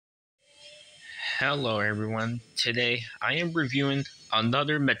Hello everyone, today I am reviewing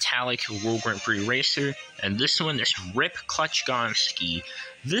another metallic World Grand Prix racer, and this one is Rip Clutchgoneski.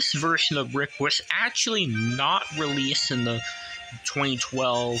 This version of Rip was actually not released in the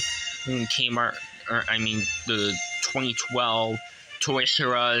 2012 Kmart, the 2012 Toys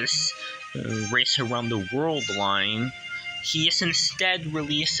R Us Race Around the World line. He is instead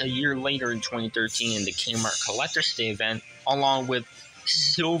released a year later in 2013 in the Kmart Collector's Day event, along with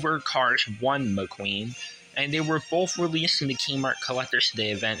Silver Cars 1 McQueen, and they were both released in the Kmart Collector's Day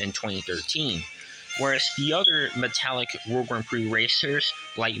event in 2013. Whereas the other metallic World Grand Prix racers,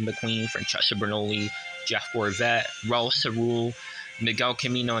 like McQueen, Francesco Bernoulli, Jeff Gorvette, Raul Cerul, Miguel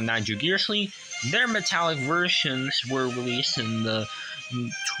Camino, and Nigel Gearsley, their metallic versions were released in the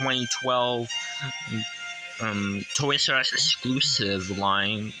 2012 Toys R Us exclusive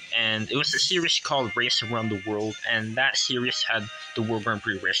line, and it was a series called Race Around the World, and that series had the World Grand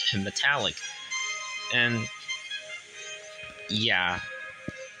Prix racers in metallic. And yeah.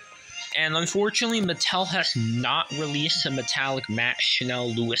 And unfortunately, Mattel has not released a metallic Matt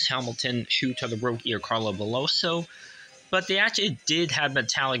Chanel, Lewis Hamilton, Shuta the Rogi, or Carlo Veloso, but they actually did have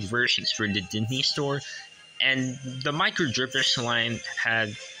metallic versions for the Disney store, and the Micro Drifters line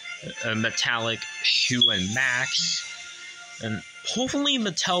had a metallic Shu and Max, and hopefully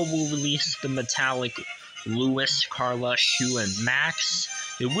Mattel will release the metallic Lewis, Carla, Shu, and Max.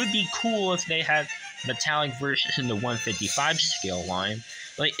 It would be cool if they had metallic versions in the 155 scale line.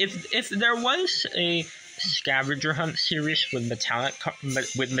 Like if there was a scavenger hunt series with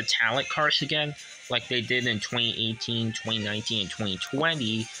metallic cars again, like they did in 2018, 2019, and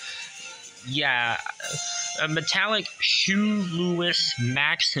 2020. Yeah, a metallic Shu, Lewis,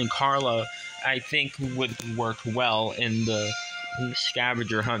 Max, and Carla, I think would work well in the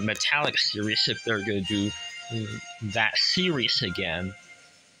Scavenger Hunt Metallic series if they're going to do that series again.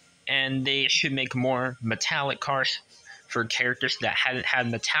 And they should make more metallic cars for characters that hadn't had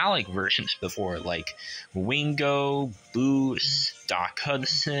metallic versions before, like Wingo, Boots, Doc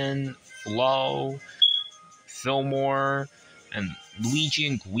Hudson, Flo, Fillmore, and Luigi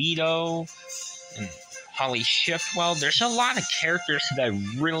and Guido, and Holly Shiftwell. There's a lot of characters that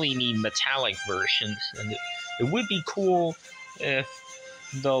really need metallic versions, and it would be cool if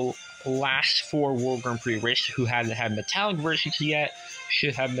the last 4 World Grand Prix racers who hadn't had metallic versions yet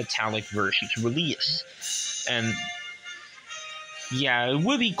should have metallic versions released. And yeah, it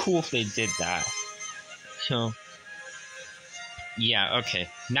would be cool if they did that. So yeah, okay.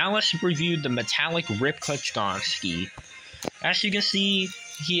 Now let's review the metallic Rip Clutchgoneski. As you can see,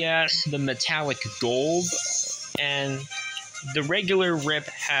 he has the metallic gold, and the regular Rip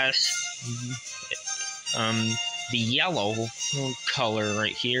has the yellow color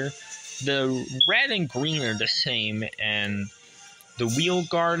right here. The red and green are the same, and the wheel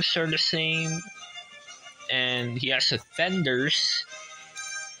guards are the same, and he has the fenders,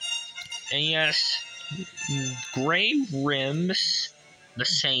 and he has gray rims, the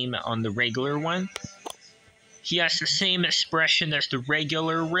same on the regular one. He has the same expression as the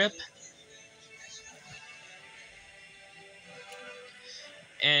regular Rip.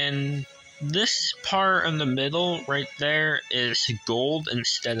 And this part in the middle right there is gold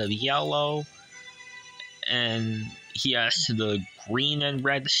instead of yellow. And he has the green and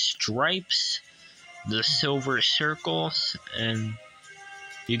red stripes, the silver circles, and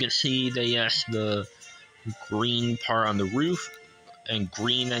you can see that he has the green part on the roof and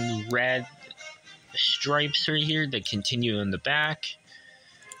green and red stripes right here that continue in the back.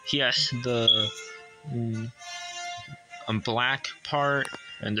 He has the black part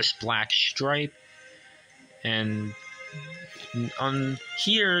and this black stripe, and on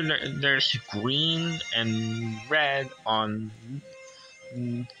here there's green and red on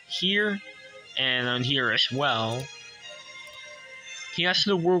here and on here as well. He has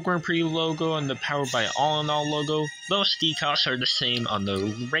the World Grand Prix logo and the Powered by All in All logo. Those decals are the same on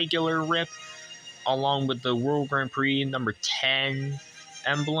the regular Rip, along with the World Grand Prix number 10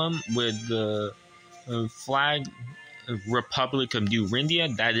 emblem with the flag Republic of New India.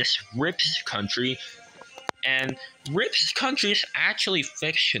 That is Rip's country, and Rip's country is actually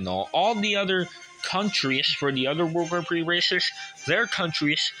fictional. All the other countries for the other World Grand Prix racers, their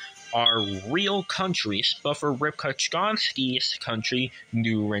countries are real countries, but for Rip Clutchgoneski's country,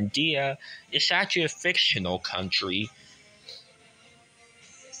 New India, it's actually a fictional country.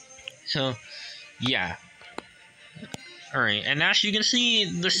 So yeah. Alright, and as you can see,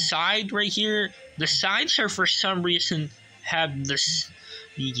 the side right here, the sides are for some reason have this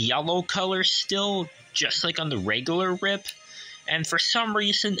yellow color still, just like on the regular Rip. And for some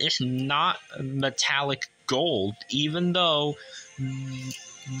reason, it's not metallic gold, even though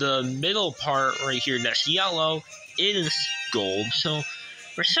the middle part right here that's yellow is gold. So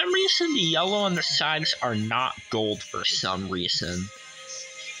for some reason, the yellow on the sides are not gold for some reason.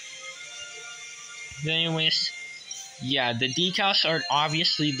 But anyways, yeah, the decals are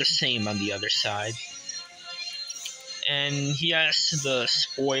obviously the same on the other side. And he has the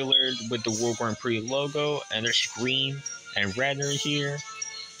spoiler with the World Grand Prix logo, and there's green and red right here.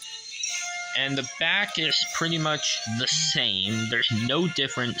 And the back is pretty much the same. There's no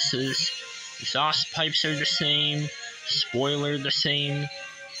differences. Exhaust pipes are the same, spoiler the same,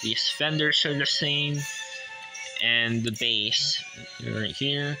 these fenders are the same, and the base right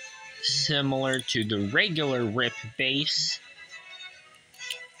here, similar to the regular Rip base.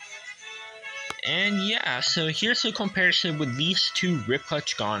 And yeah, so here's a comparison with these two Rip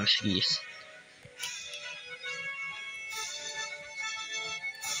Clutchgoneskis.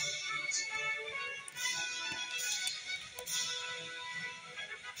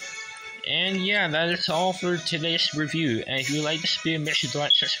 And yeah, that is all for today's review. And if you like this video, make sure to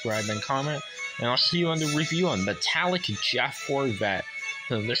like, subscribe, and comment. And I'll see you on the review on Metallic Jet Corvette.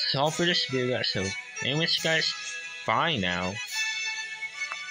 So this is all for this video, guys. So anyways, guys, bye now.